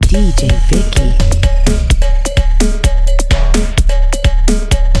DJ Vicky.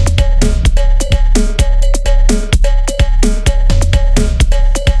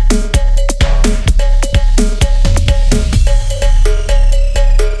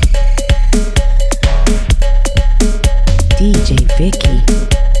 DJ Vicky.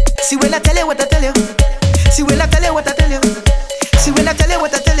 See when I tell you what I tell you. See when I tell you what I tell you. See when I tell you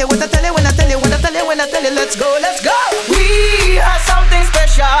what I tell you. What I tell you when I tell you. When I tell you when I tell you. Let's go, let's go. We are something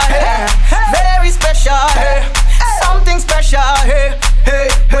special, hey, very special, hey, something special, hey, hey,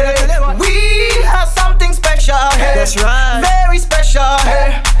 hey. We are something special, hey, that's right, very special,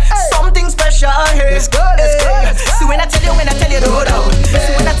 hey, something special, hey. Let's go, let's go. See when I tell you do it out.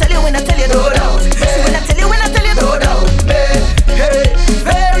 See when I tell you do it out. See when I tell you do it out. Hey, hey,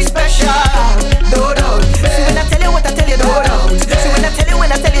 very special, do it out. See when I tell you what I tell you do it out. See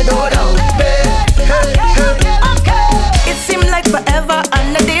when I tell you do it out. Hey, hey, hey. It seemed like forever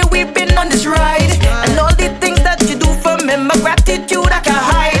and a day we've been on this ride. And all the things that you do for me, my gratitude I can't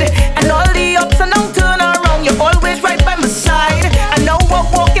hide. And all the ups and downs turn around, you're always right by my side. And now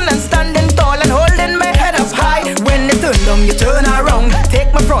I'm walking and standing tall and holding my head up high. When you turn down, you turn around.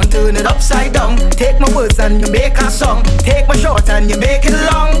 Take my front, turn it upside down. Take my words and you make a song. Take my short and you make it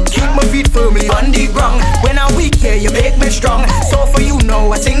long. Keep my feet firmly on the ground. When I'm weak, yeah, you make me strong. So for you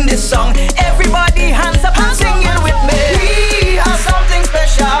now, I sing this song. Every